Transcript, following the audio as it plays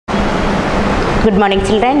Good morning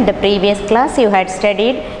children. In the previous class you had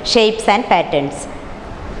studied shapes and patterns.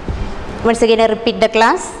 Once again I repeat the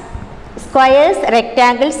class. Squares,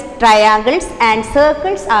 rectangles, triangles and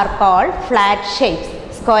circles are called flat shapes.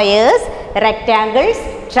 Squares, rectangles,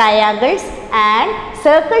 triangles and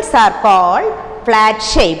circles are called flat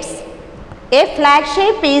shapes. A flat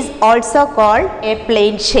shape is also called a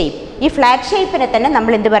plane shape. ഈ flat shape നെ തന്നെ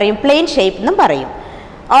നമ്മൾ എന്ത് പറയും? Plane shape എന്നും പറയും.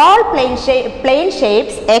 All plane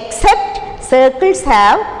shapes except circles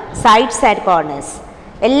have sides and corners.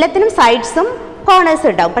 എല്ലാത്തിനും സൈഡ്സും കോർണേഴ്സും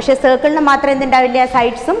ഉണ്ടാവും. പക്ഷേ സർക്കിളിന് മാത്രം എന്തുണ്ടാവില്ല?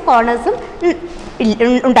 സൈഡ്സും കോർണേഴ്സും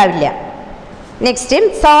ഉണ്ടാവില്ല. Next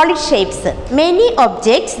solid shapes. Many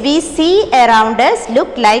objects V see around us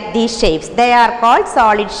look like these shapes. They are called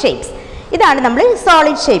solid shapes. ഇതാണ് നമ്മൾ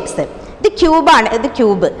സോളിഡ് ഷേപ്സ്. ഇത് ക്യൂബാണ്. ഇത്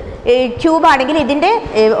ക്യൂബ് ആണെങ്കിൽ ഇതിൻ്റെ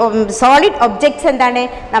സോളിഡ് ഒബ്ജെക്ട്സ് എന്താണ്?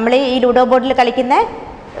 നമ്മൾ ഈ ലൂഡോ ബോർഡിൽ കളിക്കുന്ന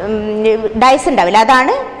ഡൈസ് ഉണ്ടാവില്ല,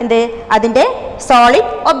 അതാണ് എന്ത് അതിൻ്റെ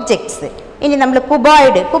സോളിഡ് ഒബ്ജെക്ട്സ്. ഇനി നമ്മൾ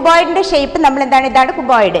കുബോയിഡിൻ്റെ ഷേപ്പ് നമ്മൾ എന്താണ്? ഇതാണ്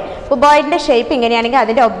കുബോയിഡിൻ്റെ ഷേപ്പ് ഇങ്ങനെയാണെങ്കിൽ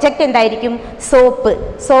അതിൻ്റെ ഒബ്ജക്റ്റ് എന്തായിരിക്കും?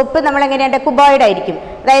 സോപ്പ് നമ്മൾ എങ്ങനെയാണ്? കുബോയിഡ് ആയിരിക്കും.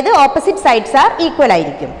 അതായത് ഓപ്പോസിറ്റ് സൈഡ്സ് ആർ ഈക്വൽ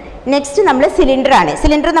ആയിരിക്കും. നെക്സ്റ്റ് നമ്മൾ സിലിണ്ടർ ആണ്.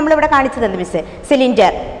 സിലിണ്ടർ നമ്മളിവിടെ കാണിച്ചു തന്നു മിസ്.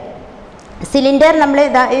 സിലിണ്ടർ നമ്മൾ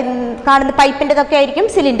കാണുന്ന പൈപ്പിൻ്റെതൊക്കെ ആയിരിക്കും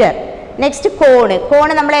സിലിണ്ടർ. നെക്സ്റ്റ്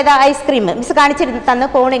കോണ് നമ്മൾ ഏതാ? ഐസ്ക്രീം. മിസ് കാണിച്ചിരുന്നു തന്ന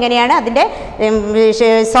കോൺ ഇങ്ങനെയാണ്. അതിൻ്റെ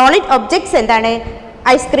സോളിഡ് ഒബ്ജക്ട്സ് എന്താണ്?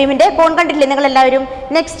 ഐസ്ക്രീമിൻ്റെ കോൺ കണ്ടിട്ടില്ലേ നിങ്ങളെല്ലാവരും?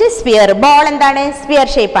 Next sphere. ബോൾ എന്താണ്? സ്പിയർ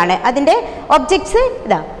ഷേപ്പാണ്. അതിൻ്റെ ഒബ്ജക്ട്സ്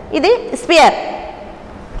ഇത് sphere.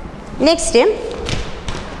 Next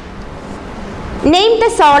name the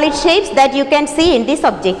solid shapes that you can see in these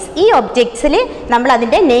objects. ഈ ഒബ്ജക്ട്സിൽ നമ്മൾ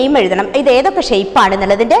അതിൻ്റെ നെയിം എഴുതണം. ഇത് ഏതൊക്കെ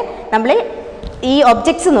ഷേപ്പാണെന്നുള്ളതിൻ്റെ നമ്മൾ ഈ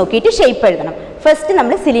ഒബ്ജക്ട്സ് നോക്കിയിട്ട് ഷേപ്പ് എഴുതണം. ഫസ്റ്റ്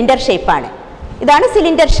നമ്മൾ സിലിണ്ടർ ഷേപ്പാണ്. ഇതാണ്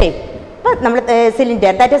സിലിണ്ടർ ഷേപ്പ്. അപ്പോൾ നമ്മൾ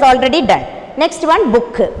cylinder that is already done. Next one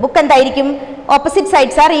book എന്തായിരിക്കും? ഓപ്പോസിറ്റ്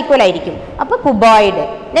സൈഡ്സ് ആർ ഈക്വൽ ആയിരിക്കും. അപ്പോൾ കുബോയിഡ്.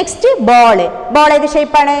 നെക്സ്റ്റ് ബോൾ ഏത്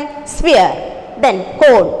ഷേപ്പാണ്? Sphere. Then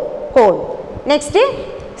cone. Next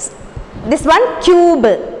this one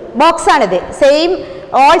cube. Box ആണിത്. Same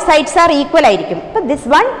all sides are equal ആയിരിക്കും. അപ്പോൾ this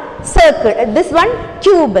one circle, this one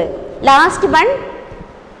cube, last one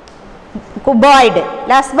കുബോയിഡ്.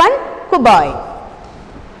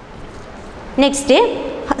 Next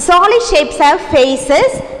solid shapes have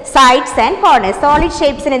faces, sides and corners. Solid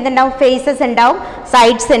ഷേപ്സിന് എന്തുണ്ടാവും? Faces ഉണ്ടാവും,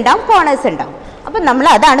 sides ഉണ്ടാവും, corners ഉണ്ടാവും. അപ്പം നമ്മൾ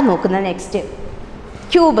അതാണ് നോക്കുന്നത്. Next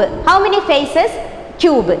cube. How many faces?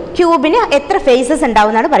 ക്യൂബിന് എത്ര ഫേസസ് ഉണ്ടാവും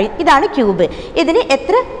എന്നാണ് പറയുന്നത്. ഇതാണ് ക്യൂബ്. ഇതിന്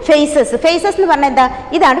എത്ര ഫേസസ് എന്ന് പറഞ്ഞാൽ എന്താ?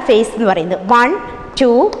 ഇതാണ് ഫേസ് എന്ന് പറയുന്നത്. 1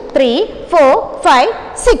 2 3 4 5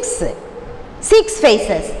 6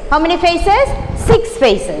 faces. How many faces? 6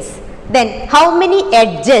 faces. Then how many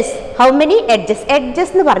edges? Edges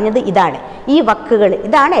എന്ന് പറഞ്ഞത് ഇതാണ്. ഈ വക്കുകൾ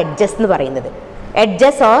ഇതാണ് എഡ്ജസ് എന്ന് പറയുന്നത്.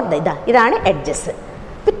 എഡ്ജസ് ഓർ ഇതാണ് എഡ്ജസ്.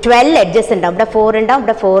 ഇപ്പോൾ 12 എഡ്ജസ് ഉണ്ടാവും. ഇവിടെ 4 ഉണ്ടാവും,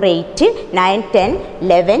 ഇവിടെ 4 8 9 10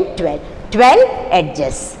 11 12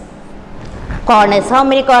 edges. Corners. How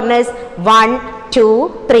many corners? 1 2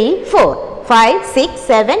 3 4 5 6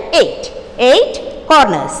 7 8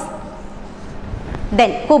 corners.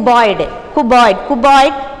 Then cuboid.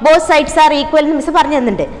 Both sides are equal എന്ന് മിസ് പറഞ്ഞു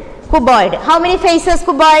തന്നിട്ടുണ്ട്. Cuboid. How many faces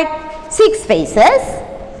cuboid? 6 faces.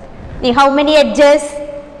 How many edges?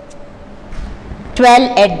 12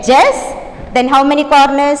 edges. Then how many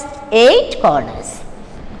corners? 8 corners.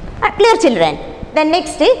 Clear children? Then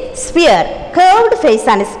next sphere. Curved face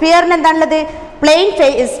ആണ്. സ്പിയറിന് എന്താണുള്ളത്? Plain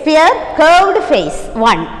sphere, curved face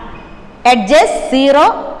 1, edges 0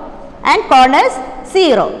 and corners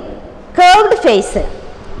 0. curved face.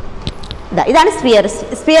 ഇതാണ് sphere.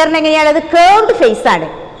 സ്പിയറിന് എങ്ങനെയാണത്? curved face ആണ്.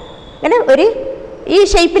 അങ്ങനെ ഒരു ഈ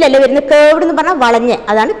ഷേപ്പിലല്ല വരുന്നത്. curved എന്ന് പറഞ്ഞാൽ വളഞ്ഞ്,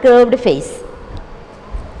 അതാണ് curved face.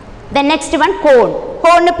 Then next one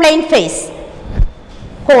കോണിന് plain face.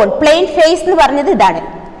 Plain face എന്ന് പറഞ്ഞത് ഇതാണ്.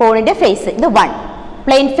 കോണിന്റെ ഫേസ് ഇത് 1,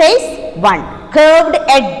 plain face 1. curved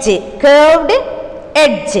edge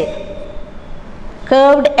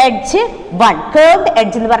 1. curved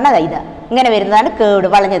edge എന്ന് പറഞ്ഞാൽ ഇത് ഇങ്ങനെ വരുന്നതാണ് curved,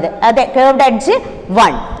 വളഞ്ഞത്. അതെ, curved edge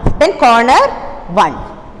 1. then corner 1.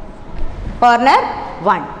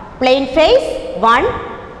 plain face 1.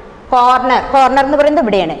 corner എന്ന് പറയുന്നത്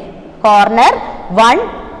ഇവിടെയാണ്. corner 1,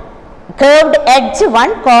 curved edge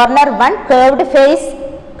 1, corner 1, curved face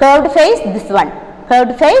this one,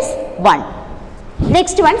 curved face 1.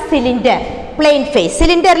 next one cylinder. plain face.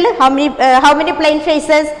 cylinderൽ how many plain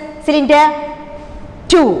faces? cylinder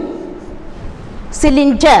 2.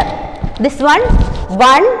 cylinder this one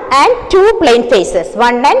 1 and 2 plain faces.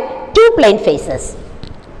 1 and 2 plain faces.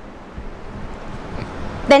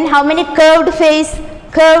 then how many curved face?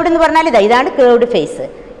 curved എന്ന് പറഞ്ഞാൽ ഇതാണ് curved face.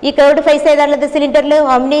 ഈ curved face ഏതാണുള്ളത് സിലിണ്ടറിൽ?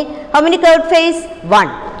 how many curved face? 1.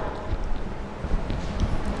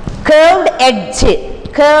 curved edge,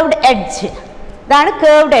 curved edge. ഇതാണ്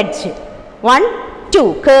curved edge. 1, 2,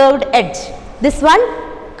 curved edge. This one,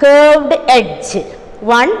 curved edge.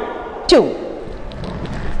 1, 2.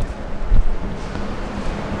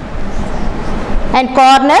 And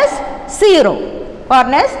corners 0.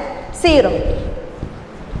 Corners 0.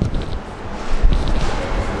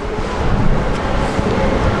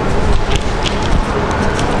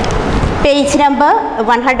 Page number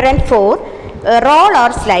 104. Role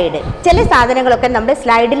or slide. ചില സാധനങ്ങളൊക്കെ നമ്മുടെ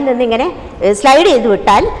സ്ലൈഡിൽ നിന്ന് ഇങ്ങനെ സ്ലൈഡ് ചെയ്ത്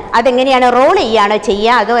വിട്ടാൽ അതെങ്ങനെയാണ് റോൾ ചെയ്യുകയാണോ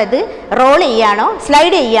ചെയ്യുക, അതോ അത് റോൾ ചെയ്യുകയാണോ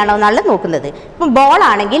സ്ലൈഡ് ചെയ്യുകയാണോ എന്നുള്ളത് നോക്കുന്നത്. ഇപ്പം ബോൾ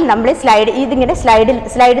ആണെങ്കിൽ നമ്മൾ ഇതിങ്ങനെ സ്ലൈഡ്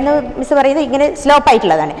എന്ന് മിസ് പറയുന്നത് ഇങ്ങനെ സ്ലോപ്പ്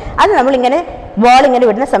ആയിട്ടുള്ളതാണ്. അത് നമ്മളിങ്ങനെ ബോൾ ഇങ്ങനെ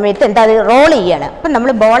വിടുന്ന സമയത്ത് എന്താ അത് റോൾ ചെയ്യുകയാണ്. അപ്പം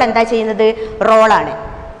നമ്മൾ ബോൾ എന്താ ചെയ്യുന്നത്, റോളാണ്.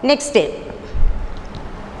 നെക്സ്റ്റ്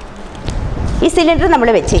ഈ സിലിണ്ടർ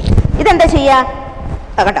നമ്മൾ വെച്ച് ഇതെന്താ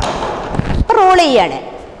ചെയ്യുക കേട്ടോ, റോൾ ചെയ്യാണ്.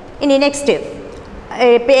 ഇനി നെക്സ്റ്റ്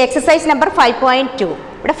എക്സസൈസ് നമ്പർ 5.2.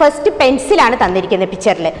 ഇവിടെ ഫസ്റ്റ് പെൻസിലാണ് തന്നിരിക്കുന്നത്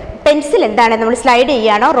പിക്ചറിൽ. പെൻസിൽ എന്താണ്, നമ്മൾ സ്ലൈഡ്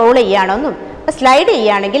ചെയ്യുകയാണോ റോൾ ചെയ്യുകയാണോ എന്നും. അപ്പോൾ സ്ലൈഡ്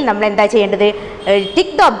ചെയ്യുകയാണെങ്കിൽ നമ്മൾ എന്താ ചെയ്യേണ്ടത്,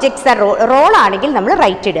 tick the objects R role ആണെങ്കിൽ നമ്മൾ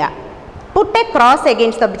റൈറ്റ് ഇടുക. Put a cross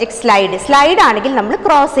against object slide ആണെങ്കിൽ നമ്മൾ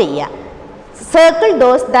ക്രോസ് ചെയ്യുക. Circle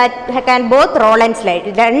those that can both role and slide.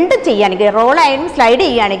 രണ്ടും ചെയ്യുകയാണെങ്കിൽ റോൾ ആയാലും സ്ലൈഡ്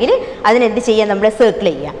ചെയ്യുകയാണെങ്കിൽ അതിനെന്ത് ചെയ്യുക, നമ്മൾ സർക്കിൾ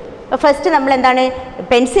ചെയ്യുക. ഫസ്റ്റ് നമ്മൾ എന്താണ്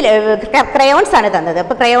ക്രയോൺസ് ആണ് തന്നത്.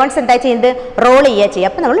 അപ്പോൾ ക്രയോൺസ് എന്താ ചെയ്യുന്നത്, റോൾ ചെയ്യുക.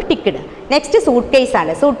 അപ്പോൾ നമ്മൾ ടിക്ക് ഇടുക. നെക്സ്റ്റ് സൂട്ട് കേസ്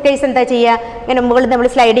ആണ്. സൂട്ട് കേസ് എന്താ ചെയ്യുക, ഇങ്ങനെ മുകളിൽ നമ്മൾ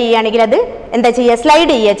സ്ലൈഡ് ചെയ്യുകയാണെങ്കിൽ അത് എന്താ ചെയ്യുക,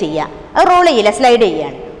 സ്ലൈഡ് ചെയ്യുക. അത് റോൾ ചെയ്യില്ല, സ്ലൈഡ്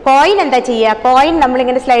ചെയ്യുകയാണ്. കോയിൻ എന്താ ചെയ്യുക, കോയിൻ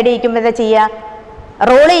നമ്മളിങ്ങനെ സ്ലൈഡ് ചെയ്യിക്കുമ്പോൾ എന്താ ചെയ്യുക,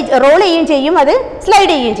 റോൾ ചെയ്യുകയും ചെയ്യും, അത് സ്ലൈഡ്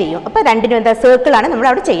ചെയ്യുകയും ചെയ്യും. അപ്പോൾ രണ്ടിനും എന്താ സർക്കിളാണ് നമ്മൾ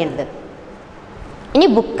അവിടെ ചെയ്യുന്നത്. ഇനി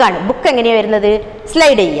ബുക്കാണ്. ബുക്ക് എങ്ങനെയാണ് വരുന്നത്,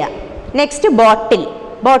 സ്ലൈഡ് ചെയ്യുക. നെക്സ്റ്റ്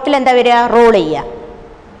ബോട്ടിൽ എന്താ വരിക, റോൾ ചെയ്യുക.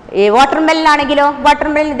 ഈ വാട്ടർമെലൻ ആണെങ്കിലോ,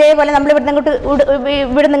 വാട്ടർമെലൻ ഇതേപോലെ നമ്മൾ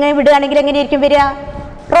ഇവിടുന്ന് വിടുകയാണെങ്കിൽ എങ്ങനെയായിരിക്കും വരിക,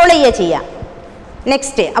 റോൾ ചെയ്യുക.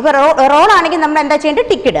 നെക്സ്റ്റ് അപ്പോൾ റോൾ ആണെങ്കിൽ നമ്മൾ എന്താ ചെയ്യേണ്ടത്,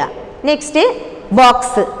 ടിക്ക് ഇടുക. നെക്സ്റ്റ്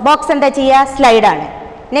ബോക്സ് എന്താ ചെയ്യുക, സ്ലൈഡാണ്.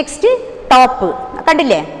 നെക്സ്റ്റ് ടോപ്പ്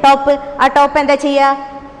കണ്ടില്ലേ, ആ ടോപ്പ് എന്താ ചെയ്യുക,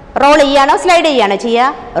 റോൾ ചെയ്യുകയാണോ സ്ലൈഡ് ചെയ്യുകയാണോ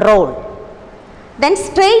ചെയ്യുക, role. Then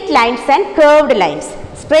straight lines and curved lines.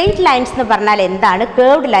 Straight lines എന്ന് പറഞ്ഞാൽ എന്താണ്,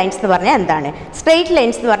 കേർവ്ഡ് ലൈൻസ് എന്ന് പറഞ്ഞാൽ എന്താണ്. സ്ട്രെയിറ്റ്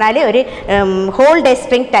ലൈൻസ് എന്ന് പറഞ്ഞാൽ ഒരു ഹോൾഡ് എ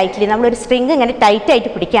സ്ട്രിങ് ടൈറ്റ്ലി, നമ്മളൊരു സ്ട്രിങ് ഇങ്ങനെ ടൈറ്റായിട്ട്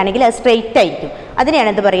പിടിക്കുകയാണെങ്കിൽ അത് സ്ട്രെയിറ്റ് ആയിരിക്കും. അതിനെയാണ്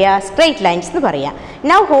എന്ത് പറയുക, സ്ട്രെയിറ്റ് ലൈൻസ് എന്ന് പറയുക.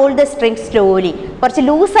 Now hold the string slowly. കുറച്ച്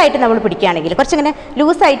ലൂസായിട്ട് നമ്മൾ പിടിക്കുകയാണെങ്കിൽ, കുറച്ചിങ്ങനെ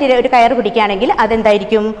ലൂസായിട്ട് ഒരു കയർ പിടിക്കുകയാണെങ്കിൽ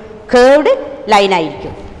അതെന്തായിരിക്കും, കേർവ്ഡ് ലൈൻ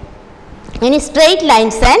ആയിരിക്കും. ഇനി straight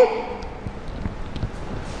lines and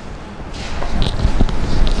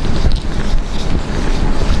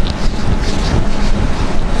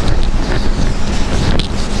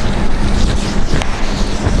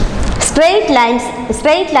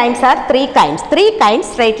straight lines are three kinds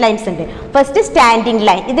straight lines ഉണ്ട്. ഫസ്റ്റ് സ്റ്റാൻഡിങ്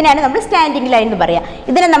ലൈൻ, ഇതിനാണ് നമ്മൾ സ്റ്റാൻഡിങ് ലൈൻ എന്ന് പറയാം.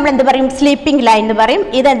 ഇതിനെ നമ്മൾ എന്ത് പറയും, സ്ലീപ്പിംഗ് ലൈൻ എന്ന് പറയും.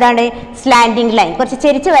 ഇതെന്താണ്, സ്ലാൻഡിങ് ലൈൻ. കുറച്ച്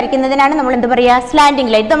ചെരിച്ച് വരയ്ക്കുന്നതിനാണ് നമ്മൾ എന്ത് പറയുക,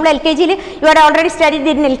 സ്ലാൻഡിങ് ലൈൻ. ഇത് നമ്മൾ LKG you are already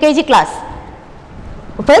studied in LKG class.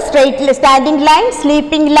 First standing line,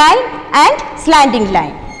 sleeping line and slanting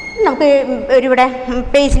line. നമുക്ക് ഇവിടെ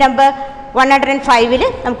പേജ് നമ്പർ 105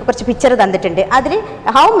 നമുക്ക് കുറച്ച് പിക്ചർ തന്നിട്ടുണ്ട്. അതിൽ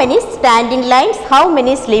how many standing lines, how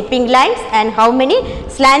many sleeping lines and how many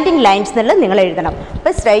slanting lines എന്നുള്ളത് നിങ്ങൾ എഴുതണം.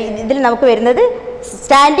 അപ്പോൾ ഇതിൽ നമുക്ക് വരുന്നത്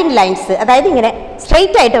സ്റ്റാൻഡിങ് ലൈൻസ്, അതായത് ഇങ്ങനെ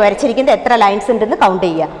സ്ട്രെയിറ്റ് ആയിട്ട് വരച്ചിരിക്കുന്നത് എത്ര ലൈൻസ് ഉണ്ടെന്ന് കൗണ്ട്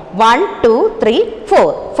ചെയ്യുക. 1 2 3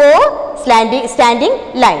 4 സ്റ്റാൻഡിങ്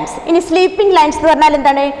ലൈൻസ്. ഇനി സ്ലീപ്പിംഗ് ലൈൻസ് എന്ന് പറഞ്ഞാൽ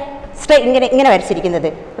എന്താണ്, ഇങ്ങനെ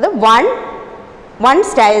വരച്ചിരിക്കുന്നത്. അത് 1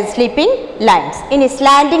 സ്ലീപ്പിംഗ് ലൈൻസ്. ഇനി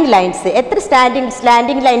സ്ലാൻഡിംഗ് ലൈൻസ്, എത്ര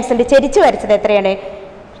സ്ലാൻഡിംഗ് ലൈൻസ് ഉണ്ട്, ചെരിച്ച് വരച്ചത് എത്രയാണ്,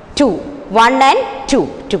 2 1 and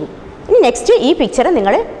 2. ഇനി നെക്സ്റ്റ് ഈ പിക്ചർ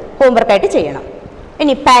നിങ്ങൾ ഹോംവർക്കായിട്ട് ചെയ്യണം.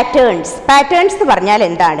 ഇനി പാറ്റേൺസ് എന്ന് പറഞ്ഞാൽ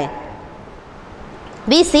എന്താണ്,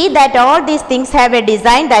 we see that all these things have a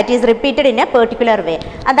design that is repeated in a particular way.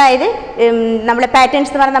 അതായത് നമ്മളെ പാറ്റേൺസ്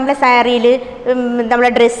എന്ന് പറഞ്ഞാൽ നമ്മളെ സാരിയിൽ, നമ്മളെ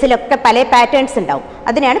ഡ്രസ്സിലൊക്കെ പല പാറ്റേൺസ് ഉണ്ടാവും.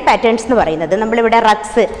 അതിനെയാണ് പാറ്റേൺസ് എന്ന് പറയുന്നത്. നമ്മളിവിടെ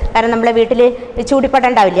റഗ്സ്, കാരണം നമ്മളെ വീട്ടിൽ ചൂടിപ്പടം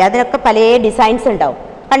ഉണ്ടാവില്ലേ, അതിനൊക്കെ പല ഡിസൈൻസ് ഉണ്ടാവും.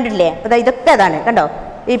 കണ്ടില്ലേ, ഇതൊക്കെ അതാണ് കണ്ടോ.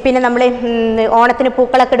 പിന്നെ നമ്മൾ ഓണത്തിന്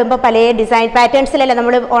പൂക്കളൊക്കെ ഇടുമ്പോൾ പല ഡിസൈൻ പാറ്റേൺസിലല്ലേ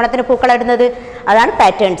നമ്മൾ ഓണത്തിന് പൂക്കളം ഇടുന്നത്, അതാണ്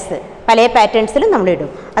പാറ്റേൺസ്. പല പാറ്റേൺസിലും നമ്മൾ ഇടും,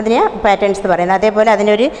 അതിന് പാറ്റേൺസ് എന്ന് പറയുന്നത്. അതേപോലെ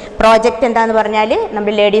അതിനൊരു പ്രോജക്റ്റ് എന്താണെന്ന് പറഞ്ഞാൽ,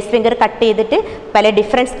 നമ്മൾ ലേഡീസ് ഫിംഗർ കട്ട് ചെയ്തിട്ട് പല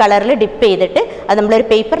ഡിഫറൻസ് കളറിൽ ഡിപ്പ് ചെയ്തിട്ട് അത് നമ്മളൊരു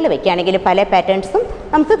പേപ്പറിൽ വെക്കുകയാണെങ്കിൽ പല പാറ്റേൺസും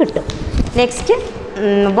നമുക്ക് കിട്ടും. Next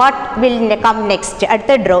what will come next,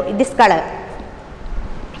 അടുത്ത ഡ്രോ ദിസ് കളർ.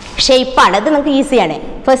 ഷേപ്പാണ്, അത് നമുക്ക് ഈസിയാണ്.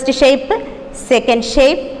 First shape, second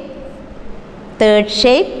shape, third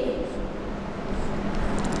shape.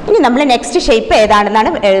 ഇനി നമ്മൾ നെക്സ്റ്റ് ഷേപ്പ് ഏതാണെന്നാണ്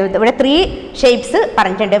ഇവിടെ 3 ഷേപ്സ്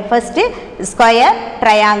പറഞ്ഞിട്ടുണ്ട്. First square,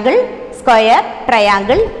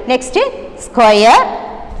 triangle, next square,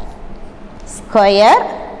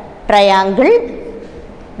 triangle,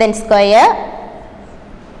 then square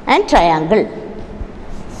and triangle.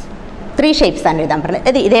 3 shapes ആണ് എഴുതാൻ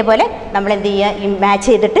പറഞ്ഞത്. ഇതേപോലെ നമ്മൾ എന്ത് ചെയ്യുക, മാച്ച്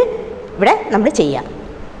ചെയ്തിട്ട് ഇവിടെ നമ്മൾ ചെയ്യുക.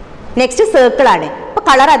 നെക്സ്റ്റ് സർക്കിളാണ്. അപ്പോൾ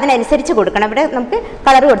കളർ അതിനനുസരിച്ച് കൊടുക്കണം. ഇവിടെ നമുക്ക്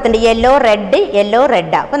കളർ കൊടുത്തിട്ടുണ്ട്, യെല്ലോ റെഡ് യെല്ലോ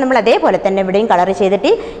റെഡ്. അപ്പോൾ നമ്മൾ അതേപോലെ തന്നെ ഇവിടെയും കളർ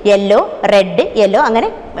ചെയ്തിട്ട് യെല്ലോ റെഡ് യെല്ലോ അങ്ങനെ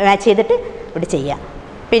മാച്ച് ചെയ്തിട്ട് ഇവിടെ ചെയ്യുക.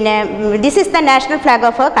 പിന്നെ this is the national flag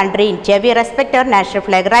of our country India. V respect our national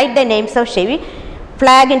flag. Write the names of shape.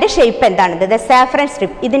 ഫ്ലാഗിൻ്റെ shape എന്താണെന്ന്, ദ സാഫ്രൻ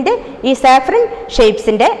സ്ട്രിപ്പ്. ഇതിൻ്റെ ഈ സാഫ്രൻ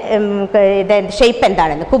ഷേപ്സിൻ്റെ ഷേപ്പ്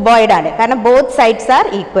എന്താണെന്ന്, കുബോയിഡാണ്. കാരണം ബോത്ത് സൈഡ്സ് ആർ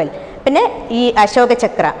ഈക്വൽ. പിന്നെ ഈ അശോക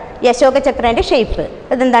ചക്ര, ഈ അശോക ചക്രേൻ്റെ ഷേപ്പ്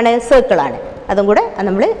അതെന്താണ്, സർക്കിളാണ്. അതും കൂടെ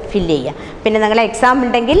നമ്മൾ ഫില്ല് ചെയ്യുക. പിന്നെ നിങ്ങളെ എക്സാം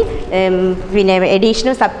ഉണ്ടെങ്കിൽ പിന്നെ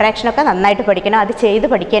എഡീഷനും സബ്ട്രാക്ഷനൊക്കെ നന്നായിട്ട് പഠിക്കണം. അത് ചെയ്ത്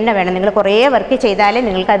പഠിക്കുക തന്നെ വേണം. നിങ്ങൾ കുറേ വർക്ക് ചെയ്താലേ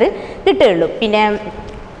നിങ്ങൾക്കത് കിട്ടുകയുള്ളൂ. പിന്നെ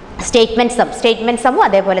സ്റ്റേറ്റ്മെൻറ്റ് സമ്മും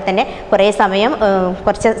അതേപോലെ തന്നെ കുറേ സമയം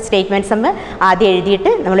കുറച്ച് സ്റ്റേറ്റ്മെൻറ്റ് സമ്മ് ആദ്യം എഴുതിയിട്ട്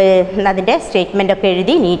നമ്മൾ അതിൻ്റെ സ്റ്റേറ്റ്മെൻറ്റൊക്കെ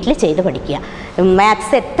എഴുതി നീറ്റിൽ ചെയ്ത് പഠിക്കുക.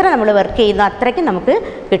 മാത്സ് എത്ര നമ്മൾ വർക്ക് ചെയ്യുന്നു അത്രയ്ക്കും നമുക്ക്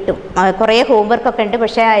കിട്ടും. കുറേ ഹോംവർക്കൊക്കെ ഉണ്ട്,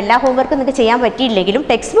 പക്ഷേ എല്ലാ ഹോംവർക്കും നിങ്ങൾക്ക് ചെയ്യാൻ പറ്റിയില്ലെങ്കിലും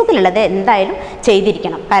ടെക്സ്റ്റ് ബുക്കിലുള്ളത് എന്തായാലും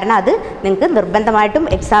ചെയ്തിരിക്കണം. കാരണം അത് നിങ്ങൾക്ക് നിർബന്ധമായിട്ടും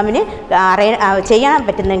എക്സാമിന് ചെയ്യാൻ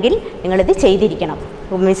പറ്റുന്നെങ്കിൽ നിങ്ങളിത് ചെയ്തിരിക്കണം.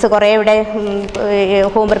 മിസ്സ് കുറേ ഇവിടെ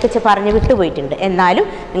ഹോംവർക്ക് പറഞ്ഞ് വിട്ടുപോയിട്ടുണ്ട്. എന്നാലും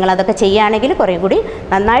നിങ്ങളതൊക്കെ ചെയ്യുകയാണെങ്കിൽ കുറേ കൂടി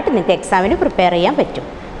നന്നായിട്ട് നിങ്ങൾക്ക് എക്സാമിന് പ്രിപ്പയർ ചെയ്യാൻ പറ്റും.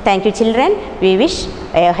 Thank you children. We wish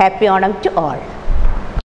A happy Onam to all.